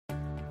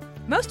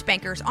Most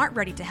bankers aren't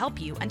ready to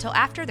help you until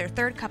after their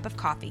third cup of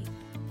coffee.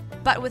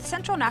 But with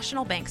Central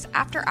National Bank's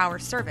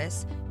after-hours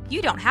service,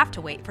 you don't have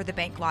to wait for the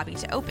bank lobby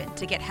to open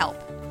to get help.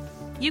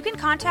 You can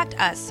contact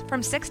us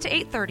from 6 to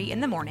 8:30 in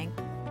the morning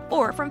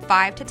or from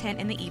 5 to 10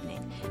 in the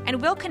evening,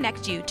 and we'll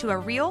connect you to a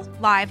real,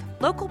 live,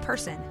 local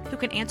person who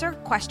can answer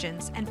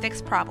questions and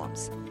fix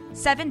problems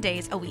 7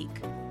 days a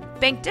week.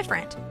 Bank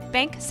different.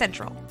 Bank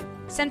Central.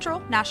 Central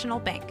National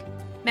Bank.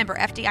 Member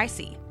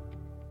FDIC.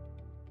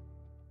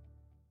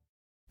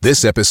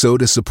 This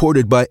episode is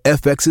supported by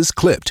FX's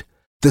Clipped,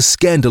 the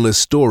scandalous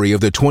story of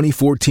the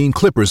 2014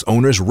 Clippers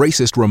owner's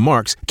racist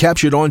remarks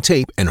captured on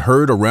tape and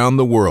heard around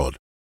the world.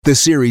 The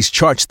series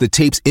charts the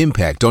tape's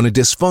impact on a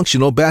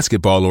dysfunctional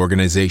basketball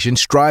organization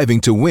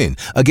striving to win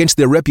against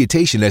their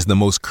reputation as the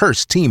most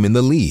cursed team in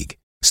the league.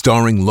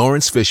 Starring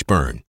Lawrence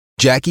Fishburne,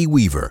 Jackie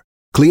Weaver,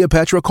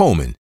 Cleopatra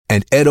Coleman,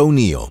 and Ed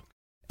O'Neill.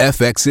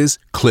 FX's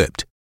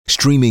Clipped,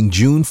 streaming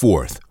June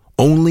 4th,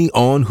 only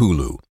on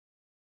Hulu.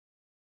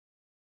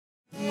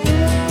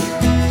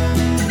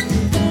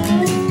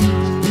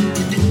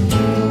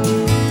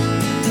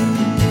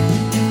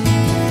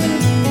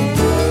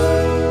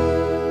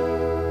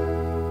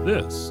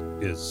 This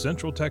is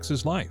Central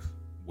Texas Life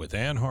with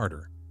Ann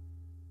Harder.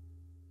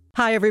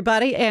 Hi,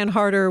 everybody. Ann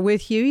Harder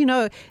with you. You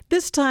know,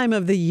 this time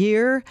of the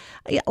year,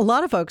 a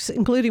lot of folks,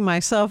 including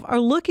myself, are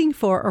looking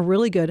for a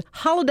really good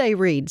holiday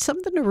read,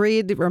 something to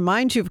read that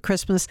reminds you of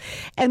Christmas.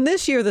 And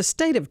this year, the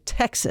state of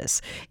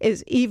Texas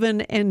is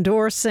even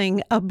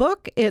endorsing a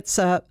book. It's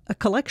a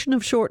collection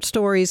of short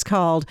stories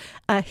called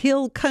A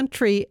Hill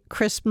Country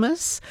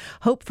Christmas,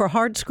 Hope for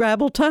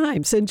Hardscrabble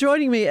Times. And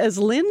joining me is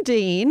Lynn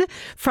Dean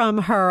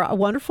from her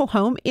wonderful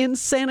home in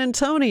San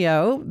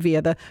Antonio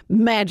via the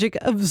magic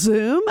of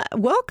Zoom.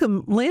 Welcome,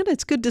 Lynn.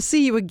 It's good to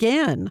see you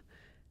again.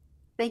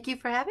 Thank you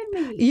for having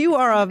me. You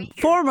are a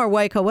former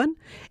Wacoan,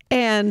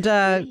 and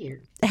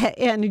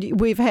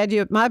we've had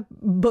you at my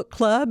book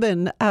club,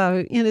 and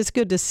it's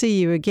good to see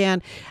you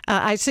again.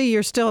 I see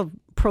you're still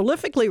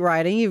prolifically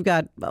writing. You've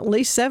got at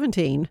least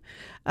 17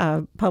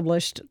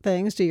 published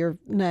things to your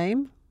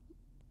name.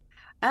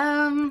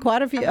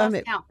 Quite a few.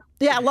 Count.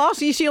 Yeah,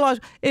 she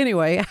lost.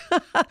 Anyway,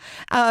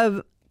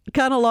 kind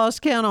of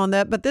lost count on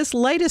that. But this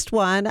latest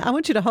one, I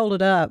want you to hold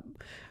it up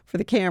for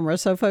the camera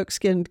so folks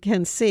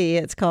can see.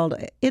 It's called,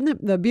 in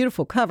the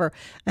beautiful cover,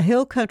 A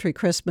Hill Country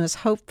Christmas,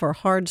 Hope for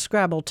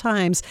Hardscrabble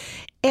Times.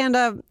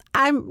 And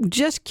I'm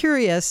just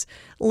curious,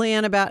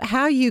 Lynn, about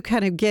how you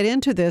kind of get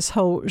into this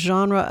whole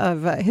genre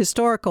of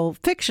historical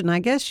fiction, I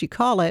guess you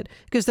call it,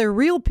 because they're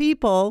real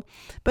people,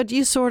 but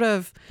you sort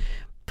of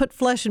put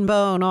flesh and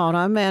bone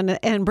on them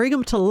and bring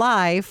them to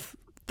life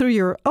through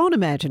your own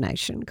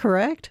imagination,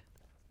 correct?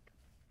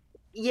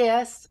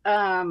 Yes.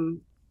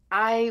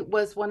 I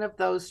was one of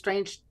those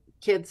strange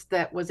kids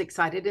that was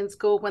excited in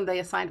school when they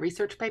assigned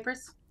research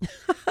papers.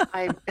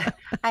 I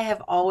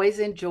have always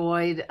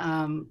enjoyed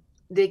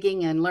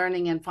digging and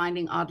learning and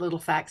finding odd little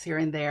facts here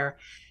and there.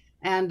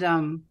 And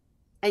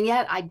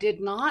yet I did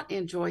not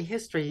enjoy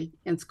history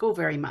in school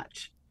very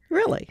much.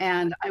 Really?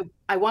 And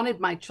I wanted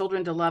my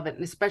children to love it,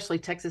 and especially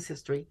Texas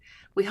history.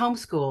 We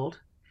homeschooled,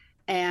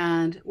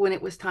 and when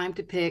it was time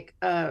to pick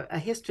a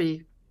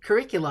history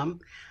curriculum,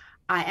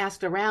 I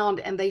asked around,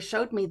 and they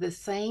showed me the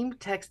same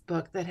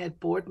textbook that had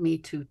bored me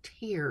to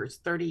tears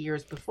 30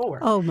 years before.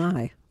 Oh,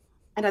 my.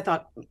 And I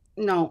thought,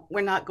 no,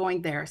 we're not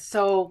going there.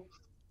 So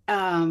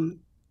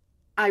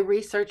I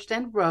researched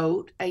and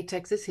wrote a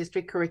Texas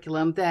history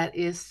curriculum that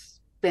is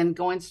been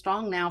going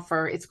strong now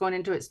it's going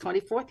into its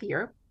 24th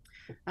year.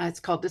 It's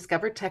called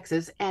Discover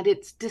Texas, and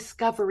it's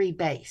discovery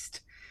based.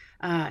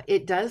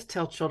 It does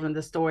tell children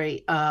the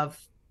story of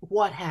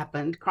what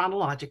happened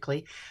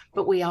chronologically,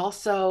 but we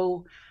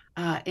also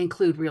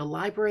include real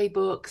library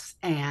books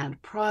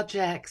and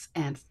projects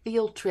and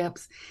field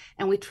trips,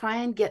 and we try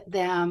and get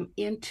them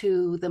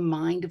into the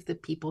mind of the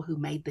people who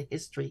made the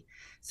history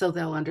so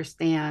they'll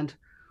understand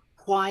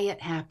why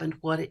it happened,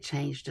 what it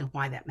changed, and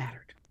why that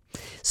mattered.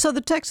 So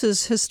the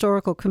Texas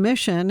Historical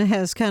Commission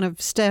has kind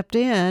of stepped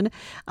in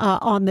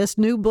on this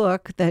new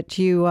book that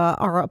you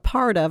are a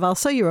part of. I'll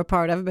say you're a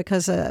part of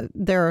because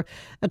there are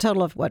a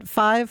total of,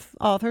 5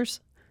 authors?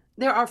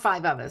 There are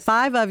 5 of us.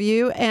 5 of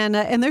you,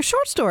 and they're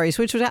short stories,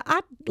 which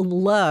I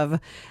love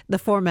the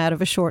format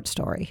of a short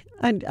story.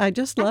 I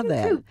just love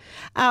that. Too.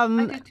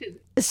 I do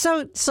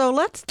too. So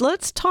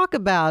let's talk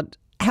about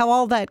how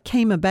all that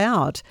came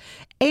about,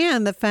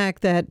 and the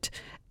fact that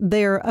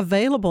they're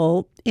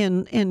available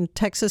in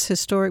Texas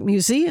historic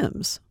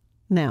museums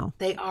now.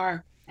 They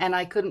are, and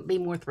I couldn't be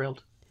more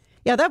thrilled.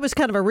 Yeah, that was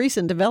kind of a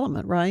recent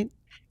development, right?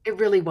 It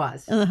really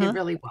was. Uh-huh. It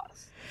really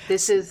was.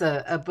 This is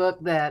a book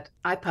that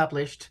I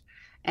published,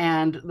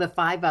 and the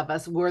 5 of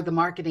us were the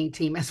marketing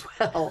team as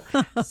well.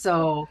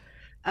 So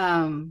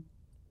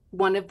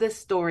one of the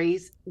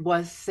stories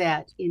was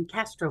set in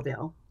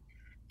Castroville,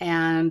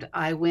 and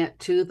I went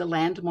to the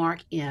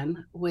Landmark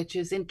Inn, which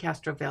is in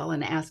Castroville,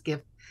 and asked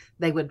if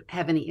they would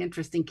have any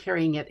interest in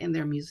carrying it in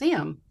their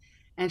museum.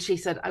 And she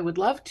said, I would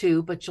love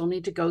to, but you'll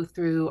need to go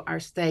through our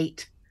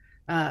state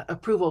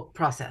approval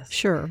process.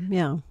 Sure,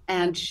 yeah.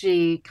 And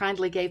she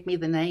kindly gave me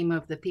the name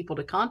of the people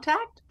to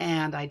contact,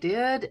 and I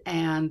did,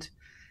 and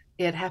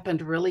it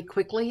happened really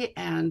quickly,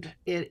 and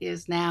it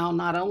is now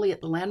not only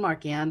at the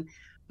Landmark Inn,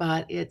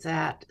 but it's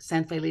at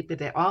San Felipe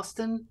de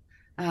Austin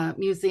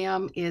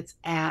Museum. It's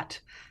at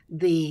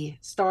the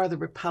Star of the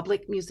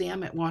Republic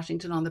Museum at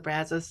Washington on the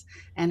Brazos,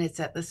 and it's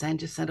at the San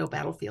Jacinto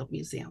Battlefield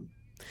Museum.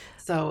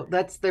 So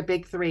that's their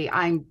big three.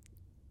 I'm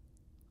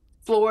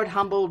floored,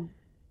 humbled,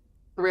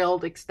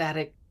 thrilled,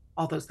 ecstatic,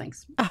 all those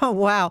things. Oh,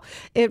 wow.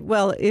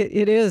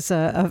 It is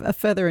a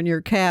feather in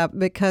your cap,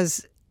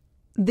 because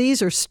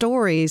these are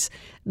stories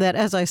that,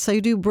 as I say,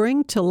 do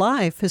bring to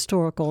life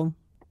historical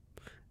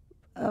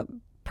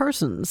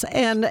persons.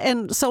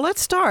 And so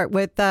let's start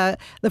with the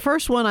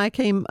first one I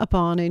came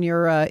upon in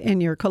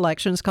your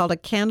collection is called A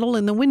Candle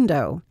in the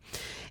Window.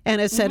 And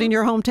it's set in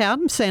your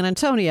hometown, San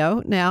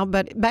Antonio now,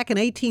 but back in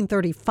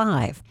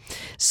 1835.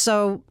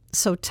 So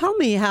tell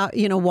me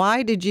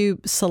why did you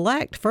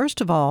select,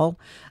 first of all,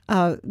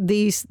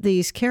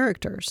 these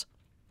characters?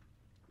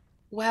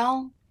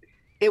 Well,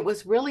 it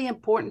was really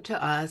important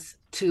to us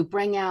to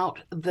bring out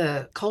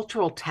the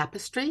cultural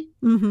tapestry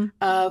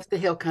of the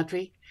Hill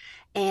Country.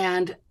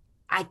 And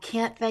I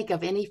can't think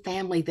of any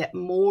family that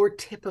more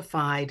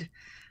typified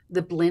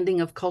the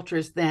blending of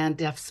cultures than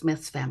Deaf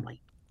Smith's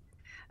family.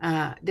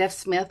 Deaf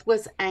Smith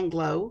was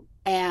Anglo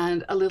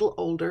and a little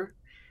older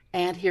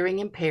and hearing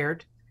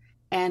impaired.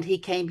 And he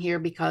came here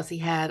because he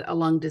had a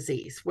lung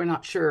disease. We're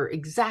not sure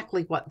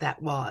exactly what that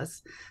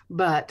was,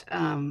 but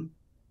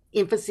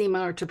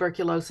emphysema or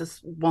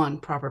tuberculosis, one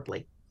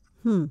probably.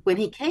 When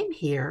he came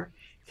here,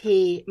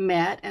 he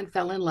met and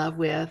fell in love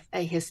with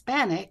a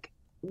Hispanic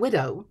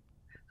widow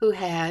who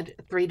had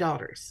 3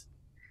 daughters.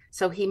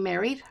 So he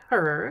married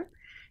her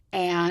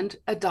and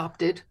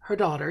adopted her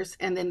daughters,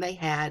 and then they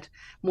had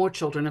more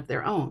children of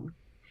their own.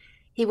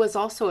 He was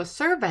also a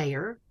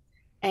surveyor,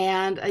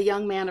 and a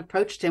young man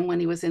approached him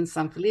when he was in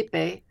San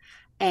Felipe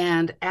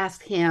and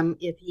asked him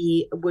if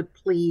he would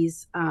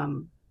please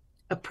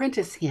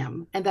apprentice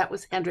him, and that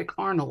was Hendrik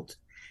Arnold.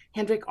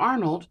 Hendrik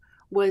Arnold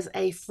was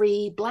a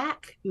free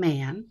Black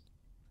man.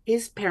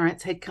 His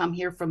parents had come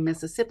here from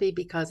Mississippi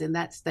because in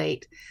that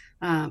state,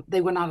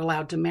 they were not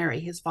allowed to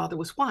marry. His father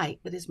was white,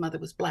 but his mother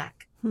was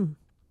Black.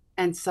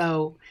 And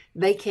so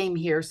they came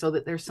here so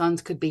that their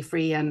sons could be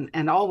free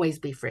and always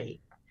be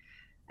free.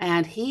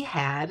 And he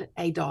had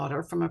a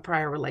daughter from a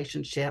prior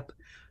relationship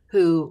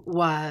who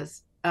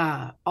was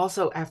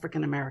also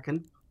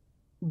African-American,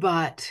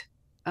 but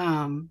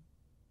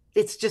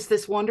it's just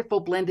this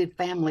wonderful blended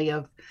family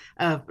of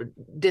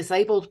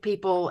disabled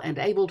people and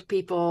abled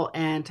people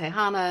and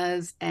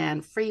Tejanas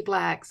and free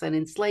Blacks and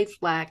enslaved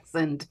Blacks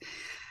and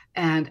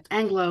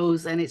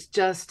Anglos, and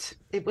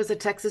it was a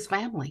Texas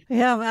family.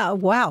 Yeah,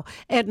 wow.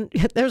 And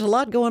there's a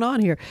lot going on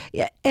here.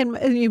 Yeah, and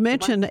you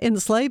mentioned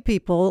enslaved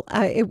people.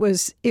 It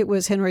was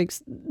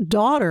Henrik's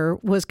daughter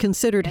was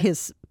considered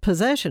his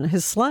possession,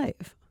 his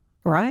slave,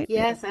 right?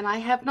 Yes, and I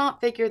have not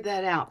figured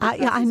that out.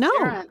 I know.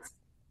 Parents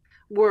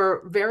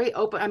were very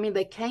open. I mean,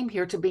 they came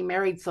here to be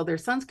married so their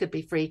sons could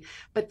be free,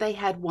 but they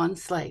had one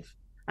slave,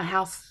 a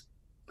house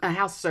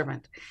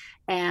servant,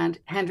 and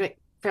Hendrik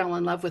fell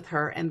in love with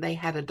her, and they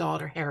had a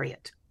daughter,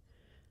 Harriet.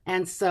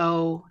 And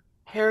so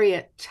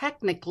Harriet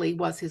technically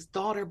was his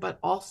daughter, but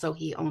also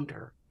he owned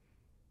her.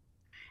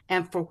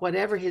 And for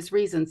whatever his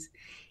reasons,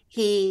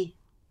 he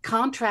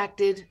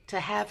contracted to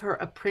have her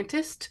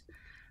apprenticed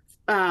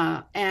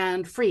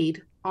and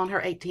freed on her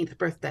 18th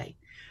birthday.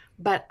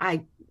 But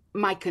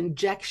my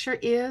conjecture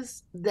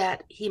is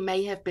that he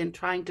may have been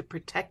trying to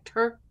protect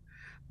her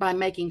by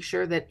making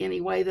sure that any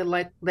way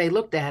that they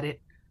looked at it,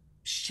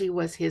 she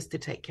was his to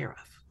take care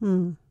of.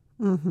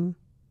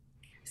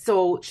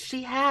 So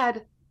she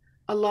had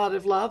a lot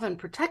of love and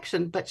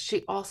protection, but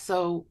she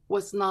also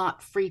was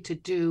not free to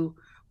do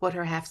what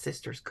her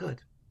half-sisters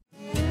could.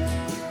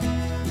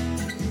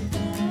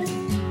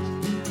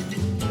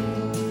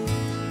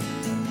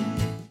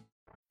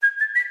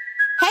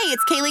 Hey,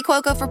 it's Kaylee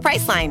Cuoco for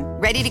Priceline.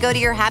 Ready to go to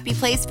your happy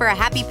place for a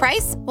happy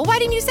price? Well, why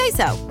didn't you say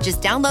so?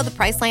 Just download the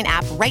Priceline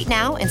app right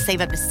now and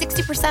save up to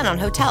 60% on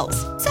hotels.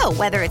 So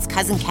whether it's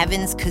Cousin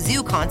Kevin's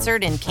Kazoo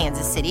Concert in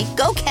Kansas City,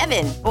 go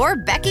Kevin, or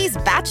Becky's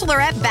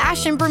Bachelorette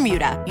Bash in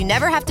Bermuda, you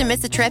never have to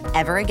miss a trip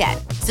ever again.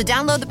 So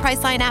download the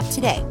Priceline app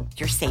today.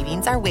 Your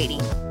savings are waiting.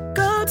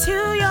 Go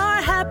to your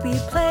happy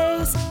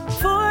place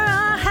for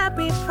a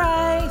happy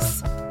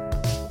price.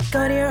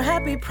 Go to your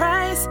happy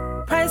price,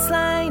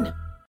 Priceline.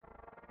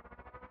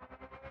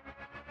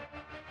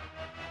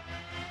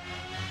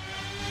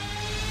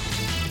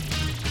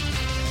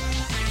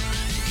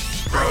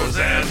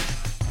 Frozen,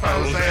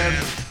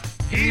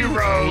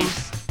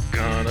 heroes.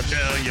 Gonna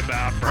tell you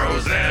about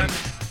Frozen,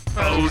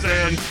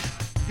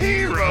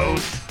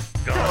 heroes.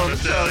 Gonna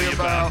tell you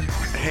about.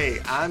 Hey,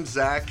 I'm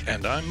Zach.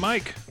 And I'm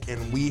Mike.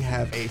 And we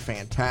have a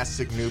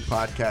fantastic new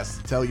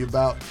podcast to tell you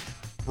about.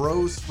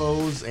 Bros,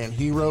 Foes, and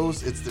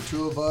Heroes. It's the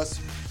two of us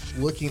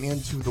looking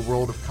into the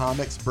world of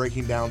comics,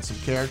 breaking down some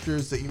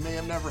characters that you may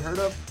have never heard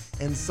of,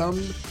 and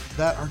some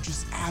that are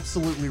just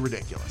absolutely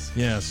ridiculous.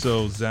 Yeah,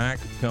 so Zach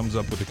comes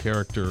up with a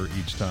character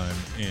each time,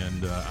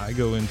 and I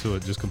go into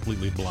it just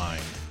completely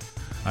blind.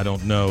 I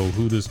don't know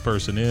who this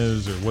person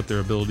is or what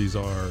their abilities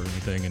are or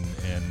anything,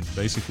 and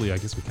basically I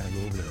guess we kind of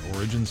go over their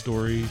origin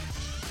story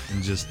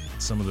and just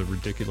some of the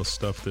ridiculous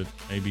stuff that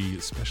maybe,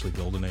 especially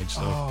Golden Age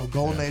stuff. Oh,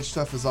 Golden Age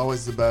stuff is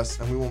always the best,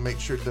 and we will make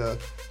sure to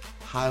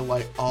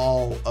highlight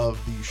all of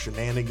the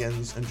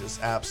shenanigans and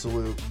just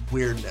absolute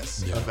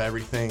weirdness of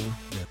everything.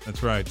 Yeah,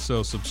 that's right.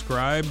 So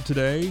subscribe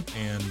today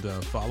and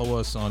follow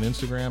us on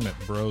Instagram at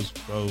Bros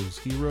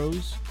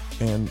Heroes.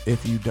 And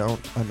if you don't,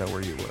 I know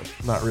where you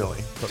live. Not really,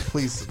 but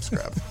please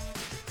subscribe.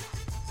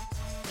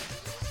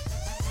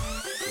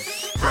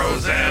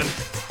 Bros and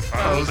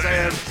Foes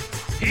and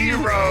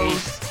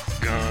Heroes.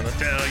 Gonna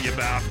tell you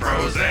about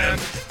Bros and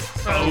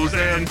Foes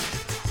and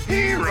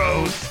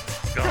Heroes.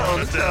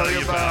 Gonna tell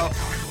you about.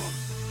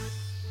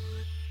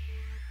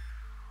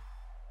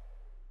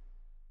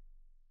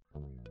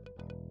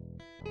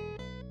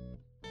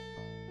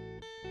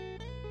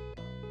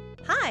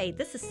 Hi,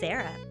 this is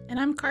Sarah. And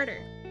I'm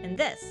Carter. And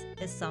this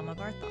is Some of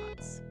Our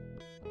Thoughts.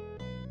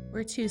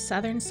 We're two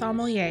Southern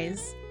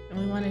sommeliers, and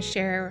we want to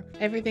share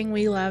everything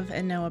we love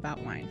and know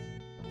about wine.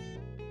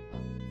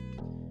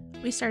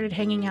 We started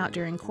hanging out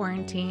during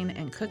quarantine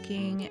and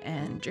cooking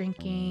and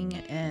drinking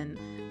and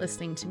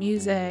listening to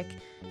music,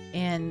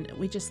 and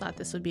we just thought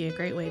this would be a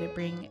great way to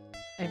bring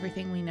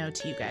everything we know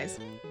to you guys.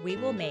 We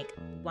will make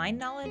wine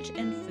knowledge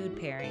and food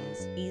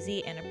pairings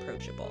easy and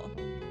approachable.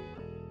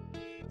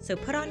 So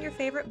put on your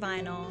favorite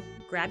vinyl,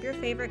 grab your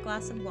favorite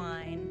glass of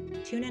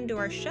wine, tune into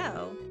our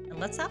show, and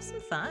let's have some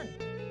fun.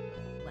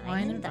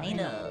 Wine and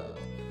vinyl.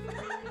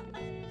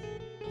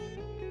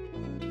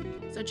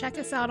 So check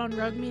us out on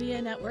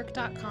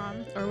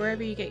roguemedianetwork.com or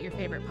wherever you get your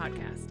favorite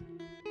podcast.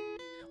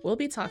 We'll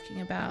be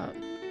talking about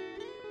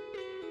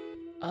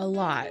a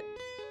lot.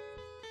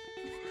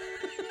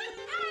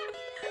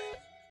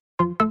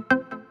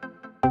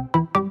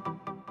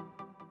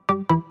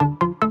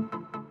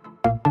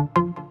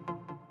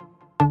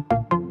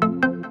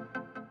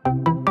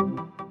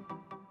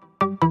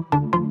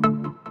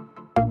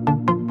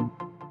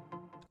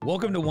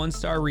 Welcome to One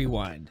Star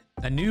Rewind,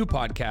 a new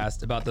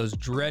podcast about those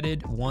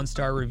dreaded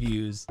one-star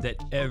reviews that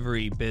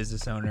every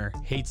business owner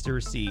hates to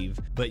receive,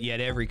 but yet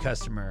every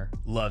customer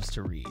loves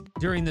to read.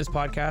 During this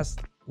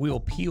podcast, we will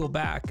peel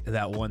back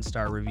that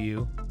one-star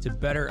review to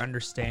better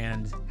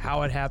understand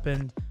how it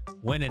happened,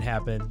 when it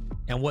happened,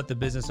 and what the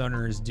business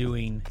owner is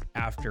doing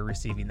after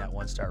receiving that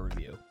one-star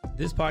review.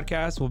 This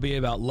podcast will be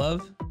about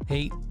love,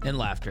 hate, and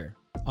laughter.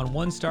 On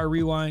One Star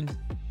Rewind,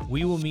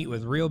 we will meet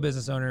with real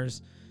business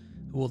owners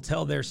who will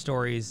tell their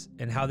stories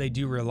and how they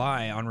do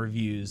rely on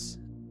reviews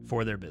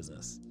for their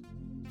business.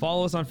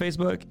 Follow us on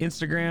Facebook,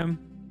 Instagram,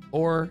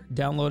 or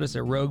download us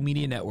at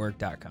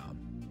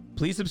roguemedianetwork.com.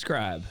 Please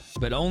subscribe,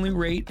 but only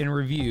rate and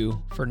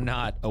review for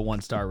not a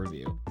one-star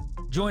review.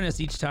 Join us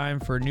each time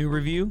for a new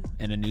review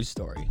and a new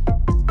story.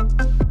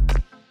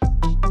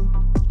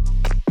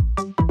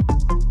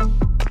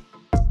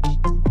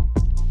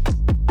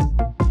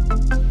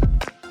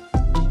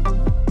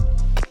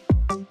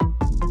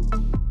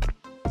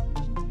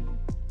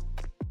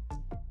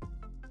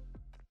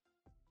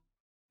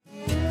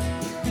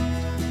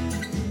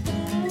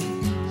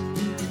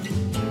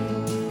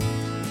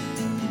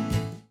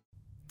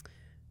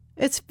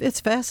 It's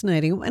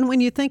fascinating. And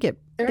when you think it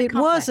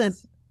wasn't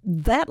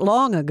that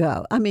long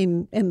ago, I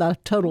mean, in the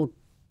total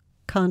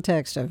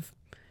context of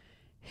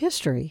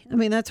history, I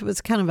mean, that's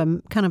what's kind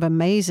of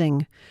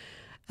amazing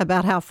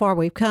about how far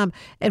we've come.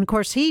 And of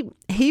course, he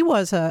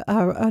was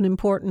an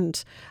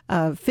important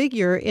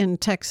figure in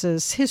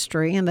Texas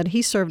history, in that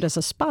he served as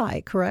a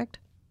spy, correct?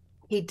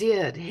 He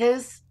did.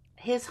 His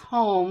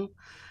home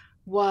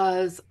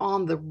was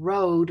on the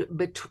road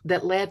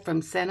that led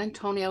from San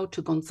Antonio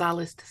to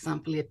Gonzales to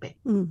San Felipe.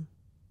 Mm.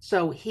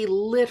 So he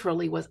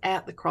literally was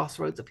at the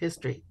crossroads of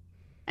history.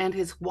 And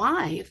his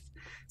wife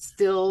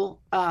still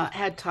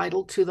had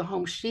title to the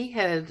home she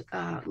had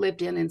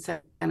lived in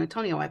San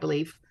Antonio, I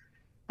believe,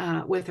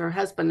 with her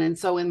husband. And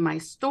so in my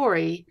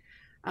story,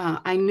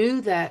 I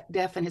knew that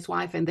Deaf and his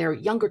wife and their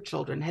younger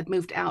children had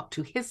moved out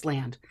to his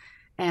land.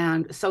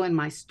 And so in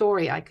my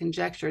story, I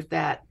conjectured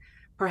that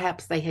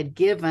perhaps they had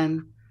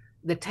given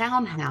the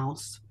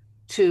townhouse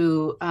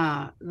to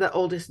the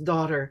oldest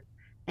daughter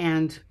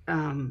and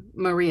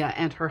Maria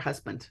and her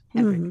husband,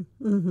 Henrik.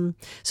 Mm-hmm, mm-hmm.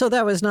 So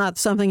that was not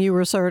something you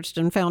researched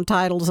and found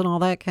titles and all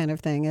that kind of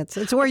thing.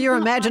 It's where your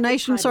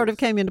imagination sort of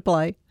came into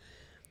play.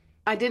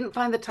 I didn't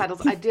find the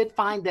titles. I did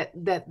find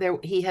that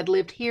he had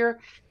lived here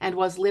and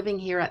was living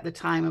here at the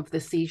time of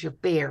the siege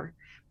of Bear,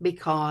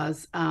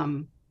 because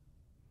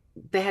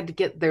they had to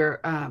get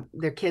their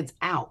kids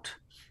out.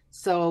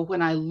 So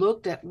when I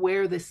looked at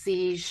where the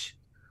siege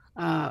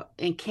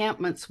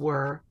encampments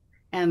were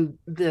and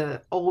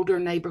the older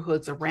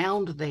neighborhoods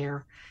around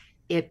there,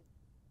 it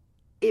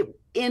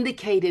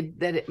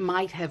indicated that it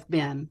might have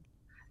been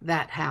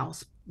that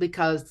house,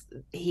 because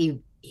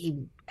he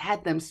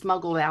had them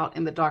smuggled out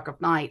in the dark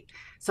of night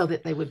so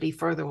that they would be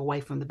further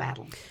away from the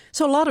battle.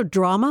 So a lot of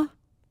drama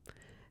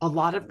A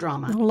lot of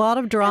drama. A lot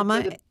of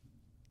drama.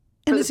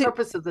 For the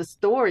purpose of the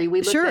story,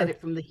 we looked Sure. at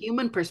it from the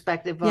human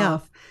perspective Yeah.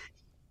 of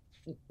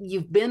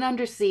you've been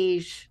under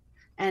siege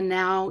and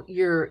now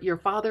your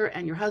father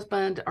and your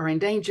husband are in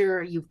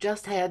danger. You've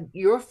just had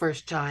your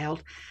first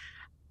child.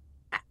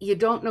 You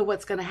don't know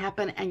what's going to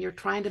happen, and you're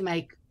trying to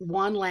make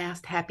one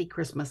last happy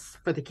Christmas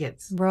for the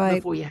kids Right.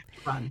 before you have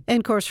to run. And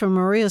of course, from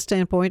Maria's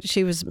standpoint,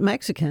 she was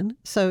Mexican.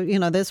 So, you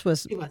know, this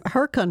was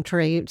her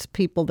country. It's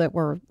people that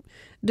were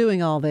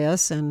doing all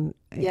this. And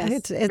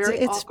Yes,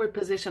 very awkward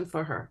position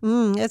for her.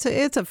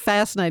 It's a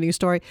fascinating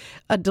story,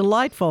 a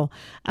delightful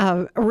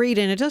read,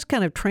 and it just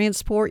kind of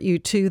transport you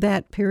to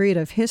that period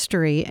of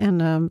history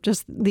and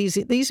just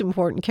these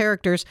important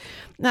characters.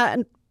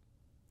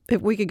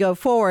 If we could go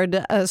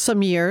forward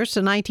some years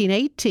to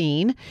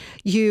 1918,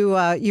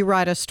 you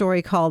write a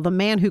story called "The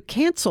Man Who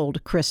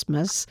Canceled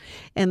Christmas,"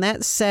 and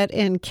that's set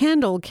in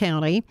Kendall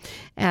County,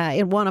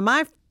 in one of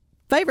my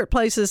favorite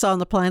places on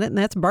the planet, and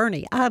that's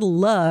Bernie. I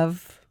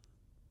love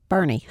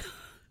Bernie.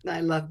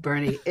 I love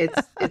Bernie.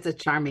 It's a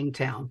charming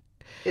town.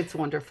 It's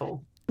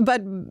wonderful.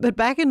 But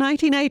back in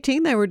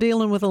 1918, they were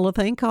dealing with a little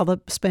thing called the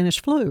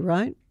Spanish flu,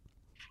 right?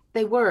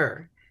 They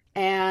were,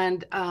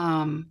 and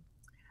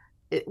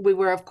we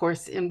were, of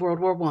course, in World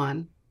War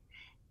I.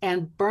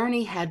 And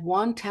Bernie had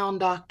one town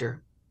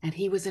doctor, and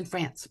he was in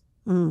France.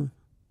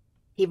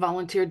 He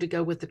volunteered to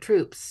go with the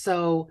troops.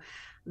 So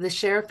the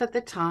sheriff at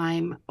the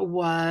time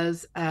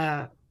was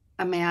a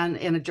man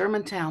in a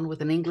German town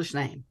with an English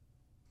name.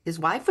 His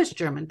wife was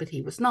German, but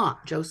he was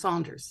not, Joe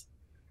Saunders.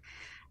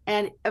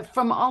 And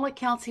from all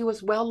accounts, he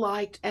was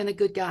well-liked and a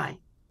good guy.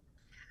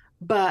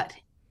 But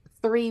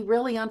 3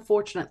 really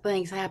unfortunate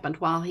things happened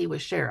while he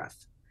was sheriff.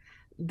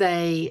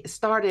 They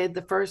started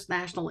the first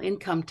national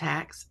income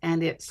tax,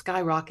 and it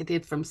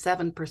skyrocketed from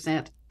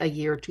 7% a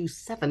year to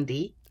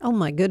 70%. Oh,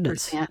 my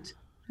goodness.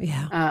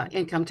 Yeah.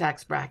 Income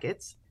tax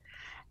brackets.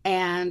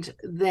 And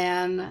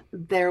then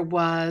there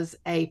was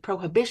a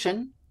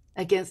prohibition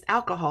against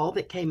alcohol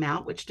that came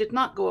out, which did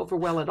not go over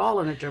well at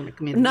all in the German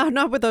community. No,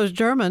 not with those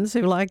Germans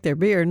who like their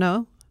beer,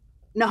 no.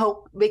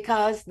 No,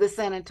 because the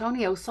San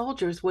Antonio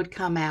soldiers would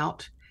come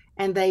out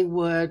and they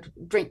would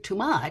drink too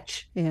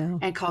much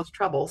and cause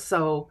trouble.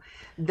 So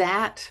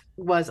that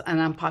was an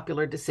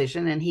unpopular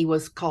decision, and he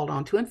was called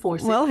on to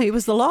enforce it. Well, he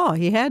was the law.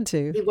 He had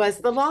to. He was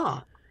the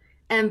law.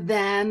 And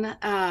then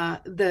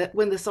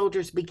when the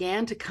soldiers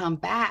began to come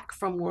back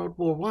from World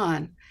War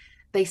I,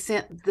 they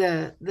sent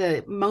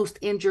the most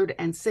injured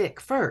and sick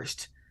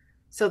first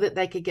so that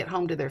they could get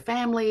home to their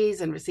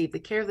families and receive the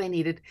care they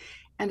needed.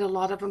 And a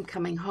lot of them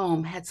coming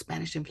home had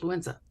Spanish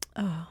influenza.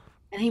 Oh.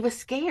 And he was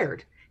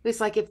scared. It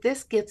was like, if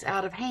this gets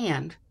out of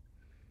hand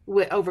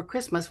over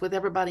Christmas with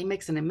everybody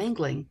mixing and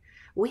mingling,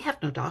 we have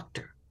no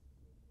doctor.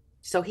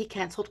 So he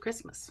canceled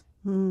Christmas.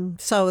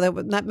 So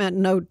that meant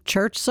no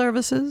church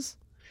services?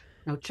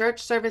 No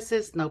church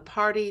services, no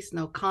parties,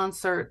 no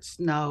concerts,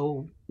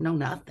 no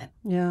nothing.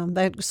 Yeah,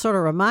 that sort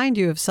of remind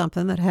you of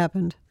something that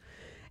happened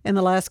in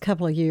the last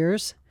couple of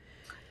years.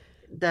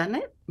 Doesn't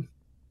it?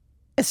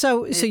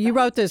 So you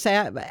wrote this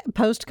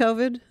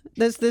post-COVID?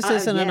 This isn't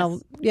yes. an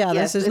old, Yes,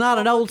 this is not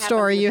an old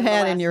story you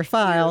had in your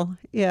file.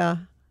 Yeah.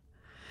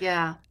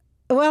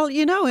 Well,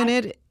 and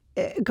it,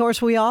 of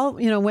course, we all,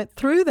 went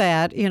through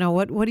that.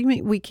 What do you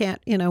mean we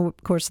can't, of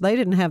course, they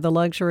didn't have the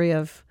luxury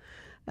of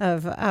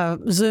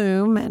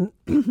Zoom and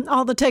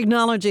all the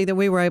technology that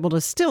we were able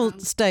to still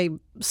stay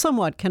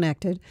somewhat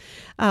connected.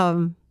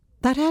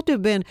 That had to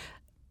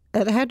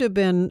have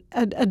been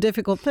a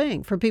difficult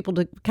thing for people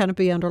to kind of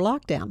be under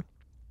lockdown.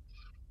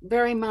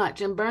 Very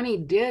much. And Bernie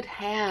did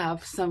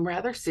have some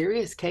rather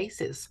serious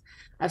cases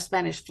of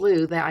Spanish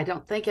flu that I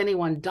don't think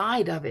anyone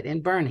died of it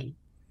in Bernie,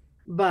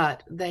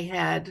 but they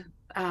had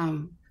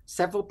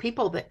several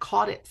people that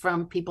caught it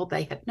from people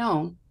they had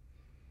known.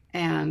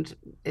 And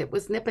it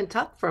was nip and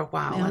tuck for a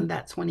while, and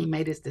that's when he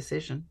made his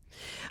decision.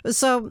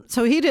 So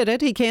he did it.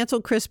 He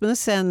canceled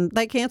Christmas, and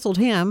they canceled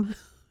him.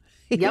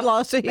 He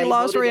lost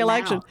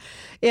re-election.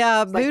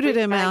 Yeah, booted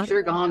him out.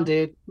 You're gone,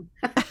 dude.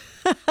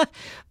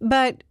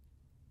 But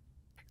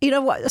you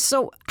know what?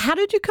 So how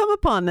did you come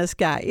upon this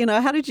guy?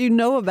 How did you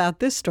know about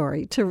this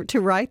story to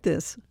write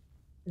this?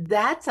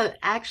 That's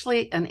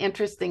actually an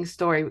interesting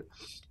story.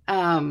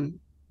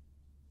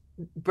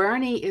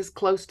 Bernie is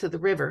close to the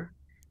river.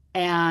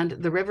 And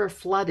the river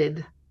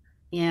flooded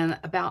in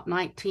about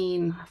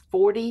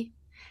 1940,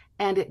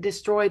 and it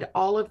destroyed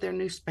all of their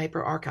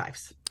newspaper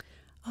archives.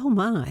 Oh,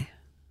 my.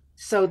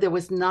 So there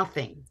was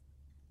nothing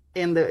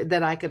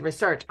that I could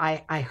research.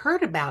 I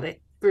heard about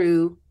it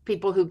through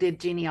people who did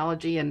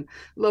genealogy and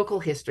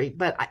local history,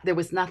 but there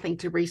was nothing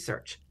to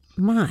research.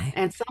 My.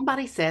 And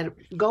somebody said,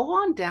 go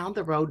on down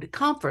the road to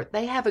Comfort.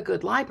 They have a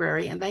good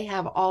library, and they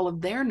have all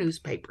of their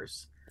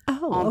newspapers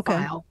on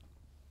file.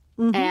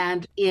 Mm-hmm.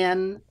 And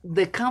in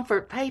the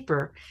Comfort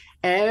paper,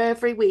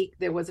 every week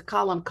there was a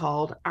column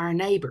called Our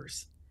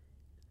Neighbors.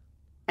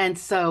 And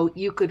so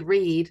you could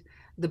read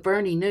the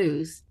Bernie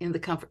news in the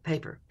Comfort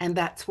paper. And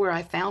that's where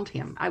I found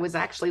him. I was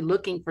actually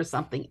looking for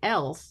something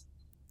else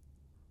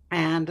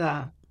and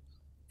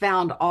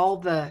found all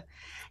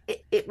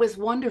it was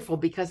wonderful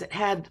because it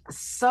had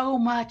so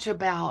much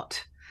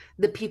about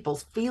the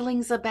people's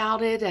feelings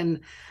about it. And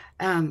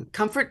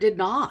Comfort did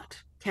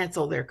not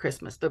cancel their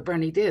Christmas, but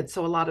Bernie did.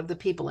 So a lot of the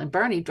people in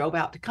Bernie drove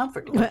out to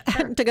Comfort to go to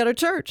church. To go to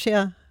church,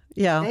 yeah.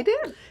 Yeah, They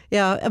did.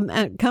 yeah.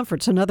 And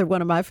Comfort's another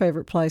one of my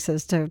favorite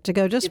places to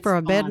go just It's for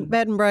a bed fun.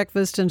 and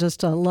breakfast and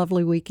just a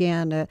lovely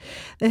weekend.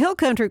 The Hill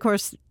Country, of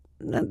course,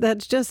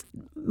 that's just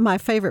my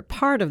favorite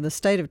part of the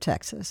state of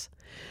Texas.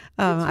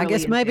 I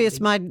guess really maybe it's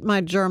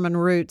my German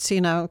roots,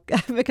 you know,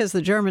 because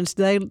the Germans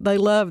they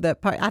love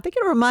that part. I think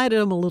it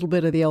reminded them a little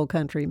bit of the old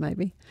country,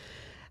 maybe.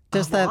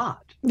 Just A that,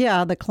 lot.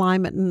 yeah, the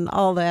climate and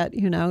all that,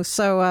 you know.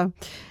 So a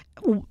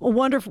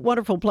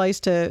wonderful place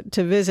to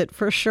visit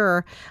for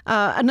sure.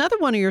 Another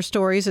one of your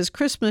stories is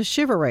Christmas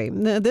Chivalry.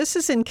 Now, this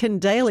is in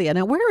Candalia.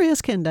 Now, where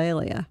is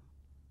Candalia?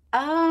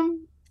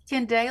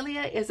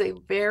 Candalia is a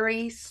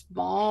very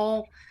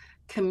small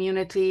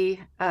community.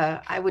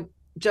 I would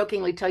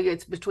jokingly tell you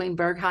it's between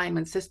Bergheim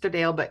and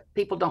Sisterdale, but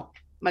people don't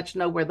much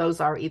know where those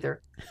are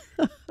either.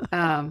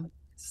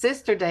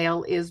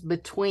 Sisterdale is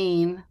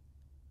between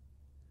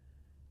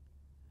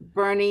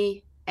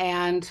Bernie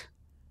and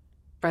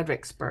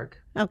Fredericksburg.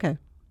 Okay.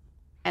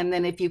 And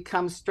then if you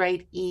come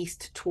straight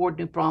east toward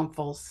New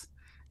Braunfels,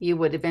 you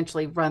would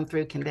eventually run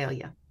through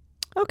Candalia.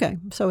 Okay.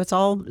 So it's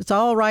all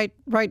right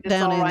It's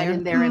down all in right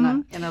there. in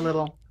there in a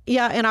little.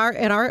 Yeah, and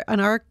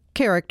our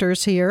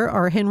characters here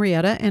are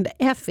Henrietta and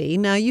Effie.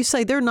 Now you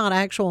say they're not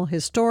actual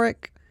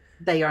historic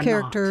They are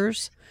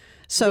characters. not.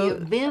 So The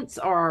events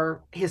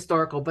are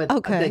historical, but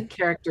Okay. the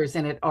characters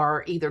in it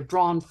are either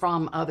drawn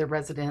from other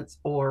residents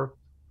or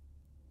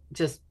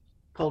just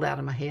pulled out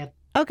of my head.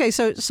 okay,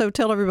 so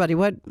tell everybody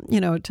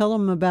tell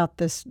them about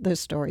this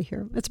story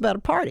here. It's about a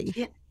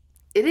party.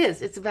 It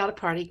is. It's about a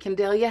party.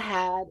 Candalia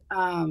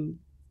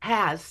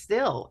has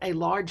still a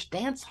large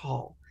dance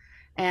hall.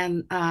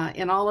 And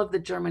in all of the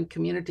German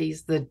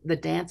communities, the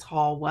dance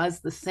hall was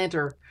the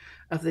center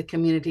of the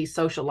community's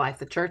social life,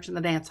 the church and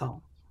the dance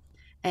hall.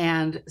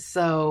 And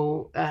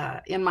so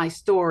in my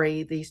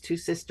story, these two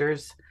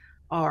sisters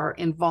are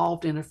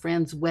involved in a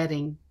friend's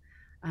wedding.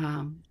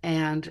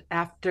 And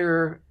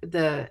after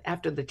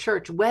the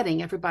church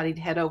wedding, everybody'd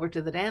head over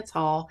to the dance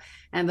hall,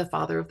 and the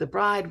father of the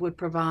bride would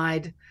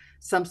provide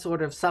some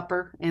sort of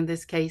supper. In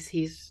this case,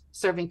 he's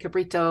serving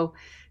cabrito,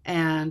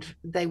 and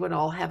they would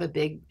all have a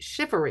big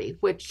chivalry,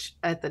 which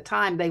at the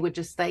time they would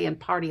just stay and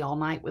party all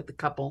night with the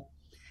couple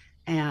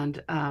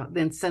and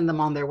then send them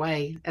on their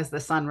way as the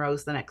sun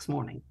rose the next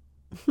morning.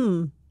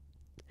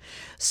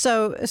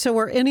 So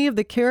were any of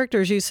the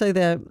characters, you say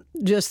that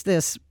just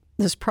this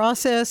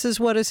process is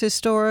what is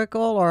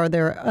historical, or are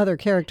there other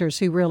characters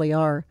who really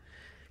are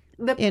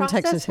The in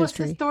process Texas was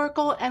history?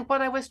 historical, and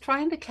what I was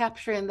trying to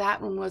capture in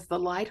that one was the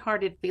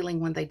lighthearted feeling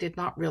when they did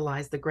not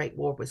realize the Great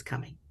War was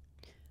coming.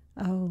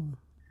 Oh,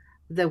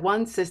 The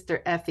one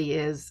sister, Effie,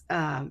 is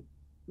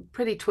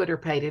pretty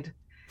Twitter-pated,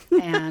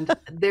 and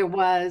there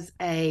was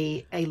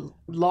a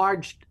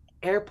large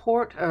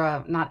airport,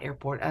 not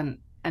airport,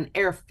 an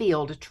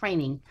airfield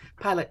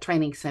pilot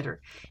training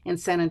center in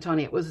San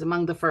Antonio. It was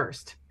among the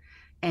first.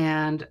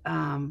 And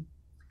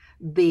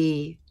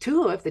the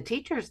two of the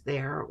teachers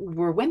there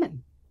were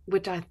women,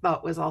 which I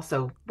thought was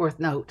also worth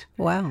note.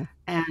 wow.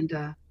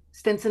 And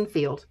Stinson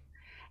Field.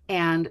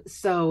 And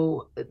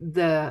so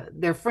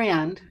their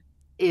friend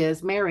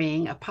is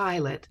marrying a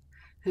pilot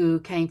who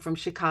came from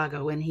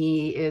Chicago, and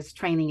he is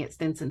training at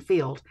Stinson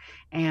Field.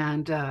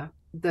 And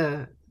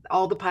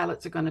all the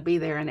pilots are going to be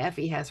there, and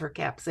Effie has her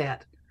cap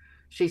set.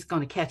 She's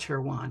going to catch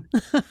her one,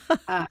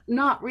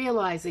 not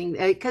realizing,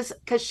 because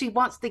she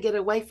wants to get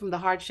away from the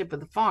hardship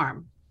of the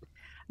farm,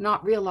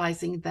 not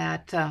realizing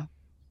that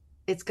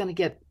it's going to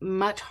get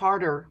much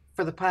harder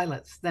for the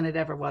pilots than it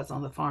ever was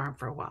on the farm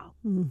for a while.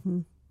 Mm-hmm.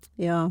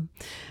 Yeah.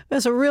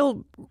 There's a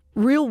real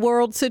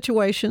world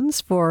situations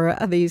for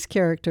these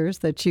characters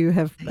that you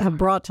have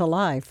brought to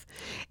life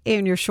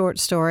in your short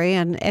story.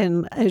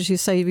 And as you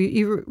say,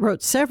 you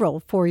wrote several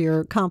for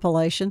your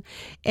compilation.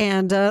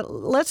 And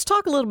let's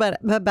talk a little bit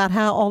about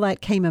how all that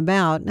came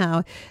about.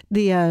 Now,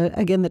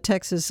 the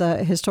Texas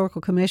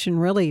Historical Commission,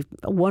 really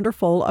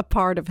wonderful, a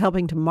part of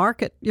helping to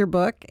market your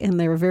book in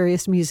their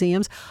various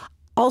museums.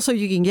 Also,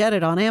 you can get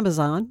it on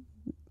Amazon,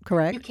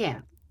 correct? You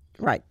can.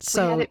 Right. We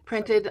So had it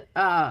printed.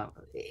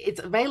 It's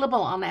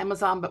available on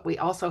Amazon, but we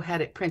also had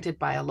it printed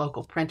by a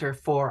local printer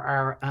for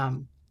our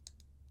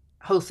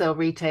wholesale,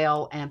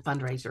 retail, and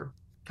fundraiser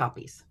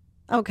copies.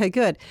 okay,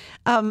 good.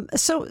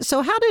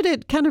 So how did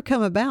it kind of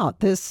come about?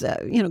 This,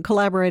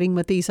 collaborating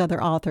with these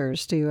other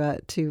authors to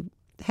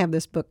have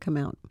this book come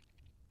out.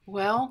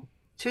 Well,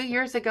 2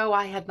 years ago,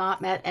 I had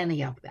not met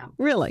any of them.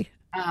 Really?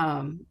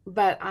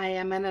 But I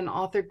am in an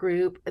author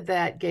group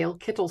that Gail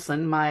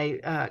Kittleson,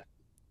 my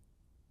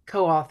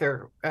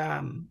co-author,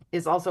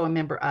 is also a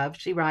member of.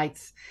 She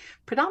writes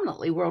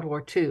predominantly World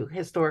War II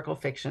historical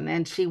fiction,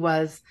 and she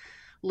was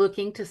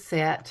looking to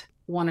set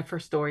one of her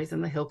stories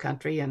in the Hill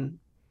Country and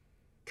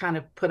kind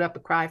of put up a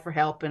cry for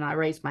help, and I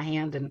raised my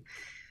hand,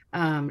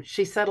 and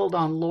she settled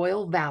on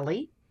Loyal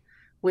Valley,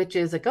 which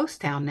is a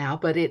ghost town now,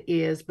 but it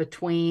is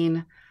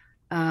between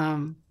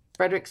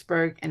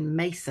Fredericksburg, and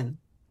Mason,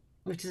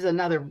 which is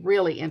another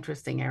really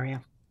interesting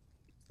area.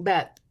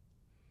 But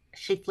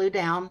she flew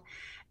down,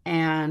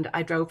 and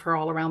I drove her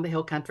all around the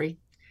hill country,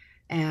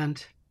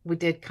 and we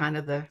did kind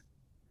of the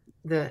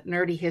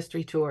nerdy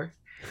history tour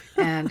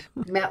and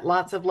met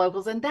lots of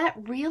locals. And that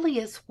really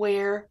is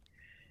where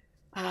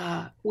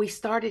we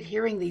started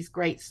hearing these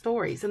great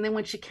stories. And then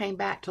when she came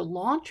back to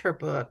launch her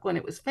book, when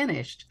it was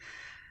finished,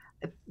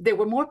 there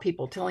were more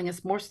people telling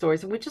us more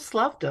stories, and we just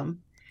loved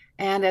them.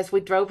 And as we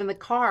drove in the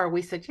car,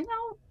 we said,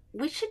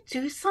 we should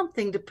do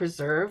something to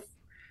preserve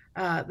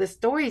the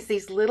stories,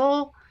 these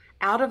little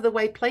out of the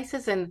way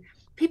places, and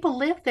people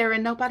live there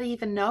and nobody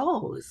even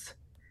knows.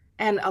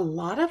 And a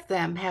lot of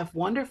them have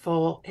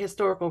wonderful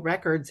historical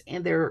records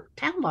in their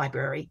town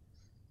library,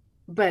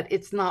 but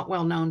it's not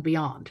well known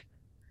beyond.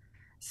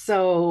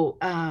 So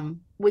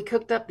we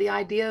cooked up the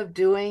idea of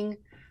doing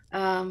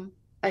a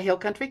Hill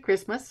Country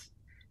Christmas,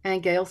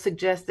 and Gail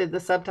suggested the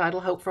subtitle,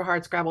 Hope for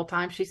Hardscrabble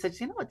Time. She said,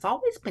 it's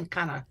always been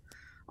kind of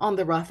on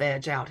the rough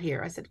edge out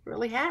here. I said, it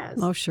really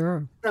has. Oh,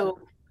 sure. So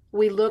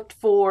we looked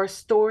for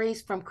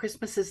stories from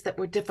Christmases that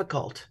were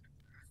difficult,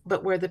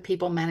 but where the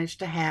people managed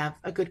to have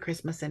a good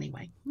Christmas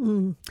anyway.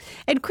 Mm.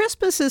 And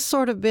Christmas has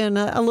sort of been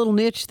a little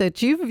niche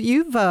that you've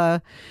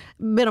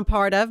been a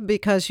part of,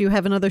 because you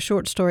have another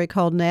short story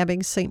called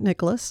Nabbing St.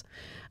 Nicholas,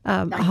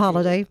 a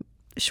holiday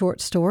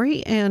short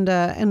story, and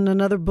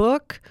another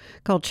book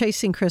called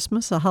Chasing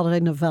Christmas, a holiday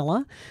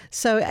novella.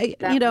 So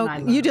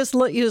you just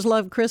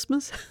love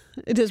Christmas.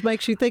 It just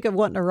makes you think of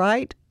wanting to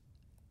write.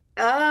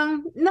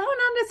 No,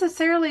 not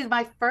necessarily.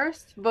 My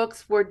first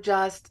books were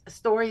just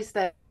stories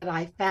that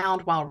I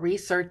found while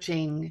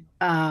researching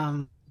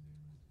my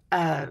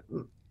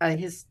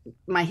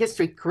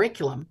history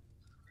curriculum.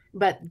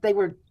 But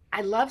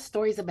I love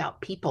stories about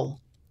people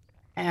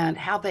and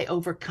how they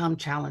overcome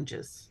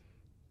challenges.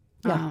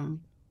 Yeah.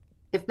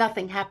 If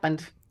nothing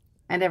happened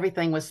and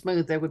everything was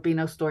smooth, there would be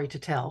no story to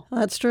tell.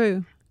 That's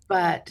true.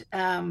 But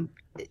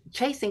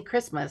Chasing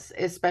Christmas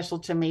is special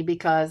to me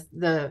because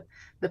the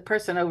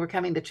person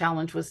overcoming the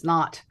challenge was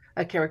not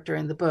a character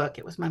in the book.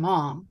 It was my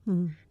mom.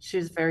 Mm. She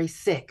was very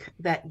sick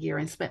that year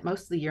and spent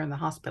most of the year in the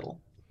hospital.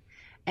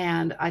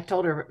 And I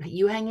told her,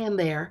 you hang in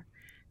there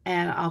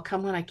and I'll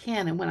come when I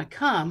can. And when I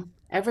come,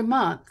 every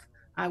month,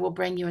 I will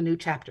bring you a new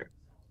chapter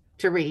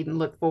to read and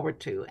look forward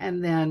to.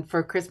 And then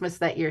for Christmas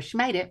that year, she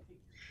made it.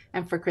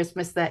 And for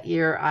Christmas that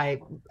year, I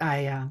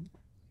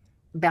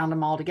bound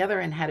them all together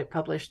and had it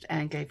published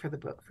and gave her the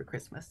book for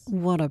Christmas.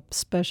 What a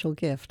special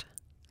gift.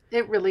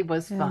 It really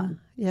was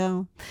fun.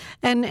 Yeah.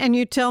 And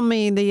you tell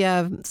me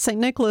the St.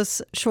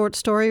 Nicholas short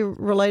story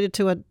related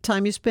to a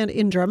time you spent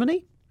in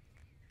Germany?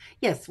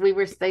 Yes, we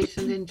were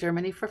stationed in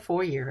Germany for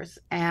 4 years,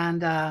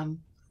 and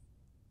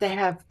they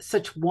have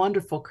such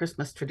wonderful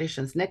Christmas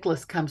traditions.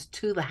 Nicholas comes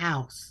to the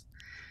house,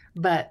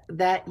 but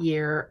that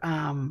year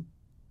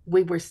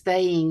we were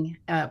staying,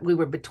 we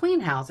were between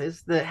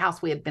houses. The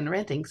house we had been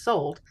renting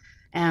sold,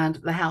 and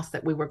the house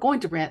that we were going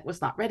to rent was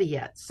not ready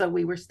yet. So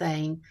we were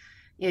staying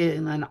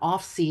in an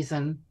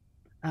off-season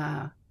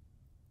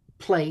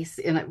place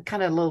in a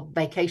kind of little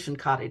vacation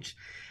cottage.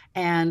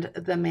 And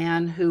the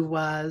man who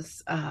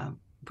was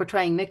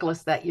portraying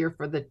Nicholas that year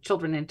for the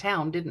children in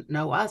town didn't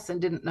know us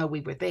and didn't know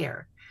we were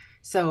there.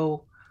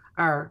 So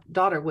our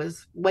daughter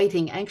was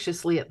waiting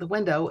anxiously at the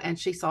window, and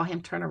she saw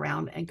him turn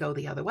around and go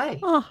the other way.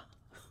 Oh.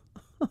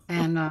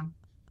 And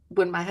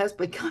when my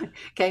husband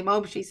came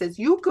home, she says,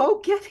 you go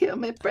get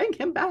him and bring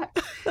him back.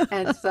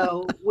 And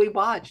so we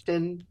watched,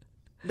 and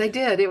they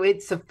did.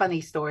 It's a funny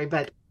story,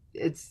 but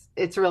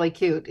it's really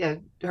cute.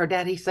 Her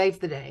daddy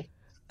saved the day.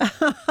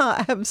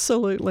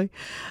 Absolutely.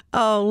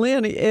 Oh,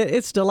 Lynn,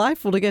 it's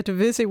delightful to get to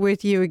visit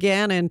with you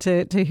again and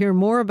to hear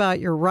more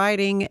about your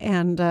writing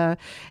and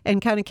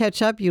kind of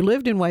catch up. You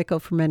lived in Waco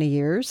for many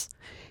years.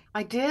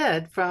 I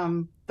did,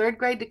 from third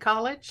grade to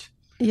college.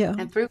 Yeah.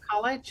 And through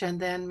college, and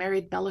then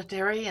married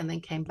military, and then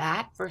came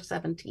back for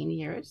 17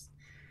 years.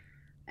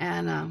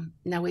 And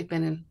now we've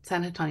been in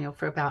San Antonio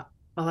for about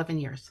 11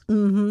 years.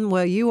 Mm-hmm.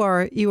 Well, you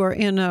are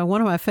in one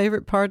of my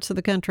favorite parts of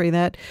the country.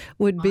 That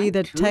would be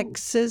the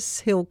Texas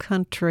Hill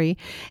Country.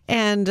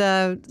 And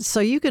so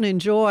you can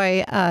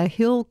enjoy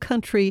Hill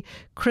Country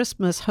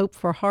Christmas, Hope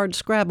for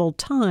Hardscrabble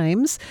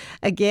Times.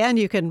 Again,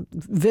 you can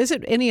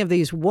visit any of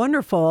these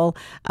wonderful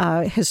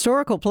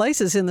historical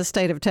places in the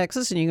state of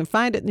Texas, and you can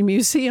find it in the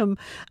museum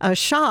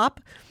shop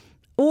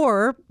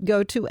or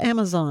go to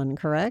Amazon,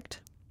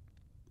 correct?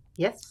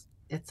 Yes.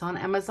 It's on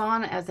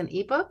Amazon as an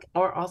ebook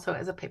or also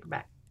as a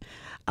paperback.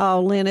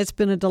 Oh, Lynn, it's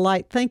been a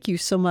delight. Thank you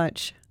so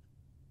much.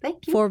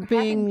 Thank you for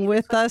being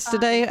with us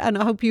today. And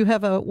I hope you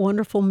have a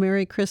wonderful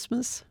Merry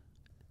Christmas.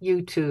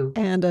 You too.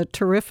 And a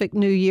terrific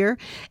New Year.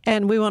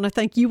 And we want to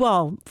thank you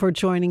all for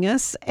joining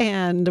us.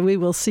 And we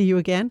will see you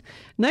again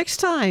next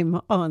time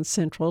on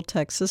Central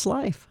Texas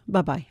Life.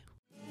 Bye-bye.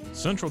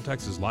 Central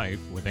Texas Life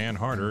with Ann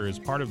Harder is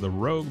part of the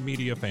Rogue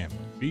Media family.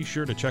 Be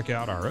sure to check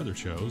out our other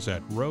shows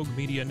at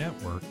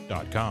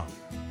roguemedianetwork.com.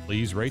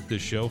 Please rate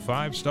this show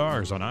 5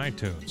 stars on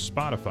iTunes,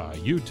 Spotify,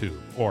 YouTube,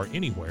 or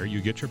anywhere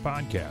you get your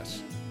podcasts.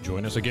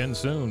 Join us again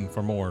soon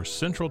for more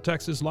Central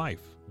Texas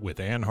Life with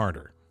Ann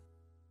Harder.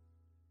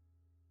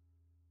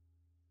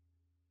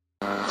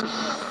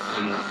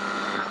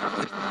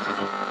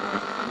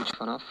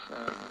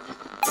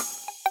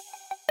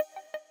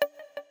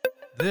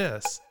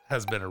 This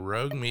has been a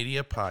Rogue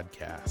Media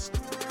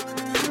podcast.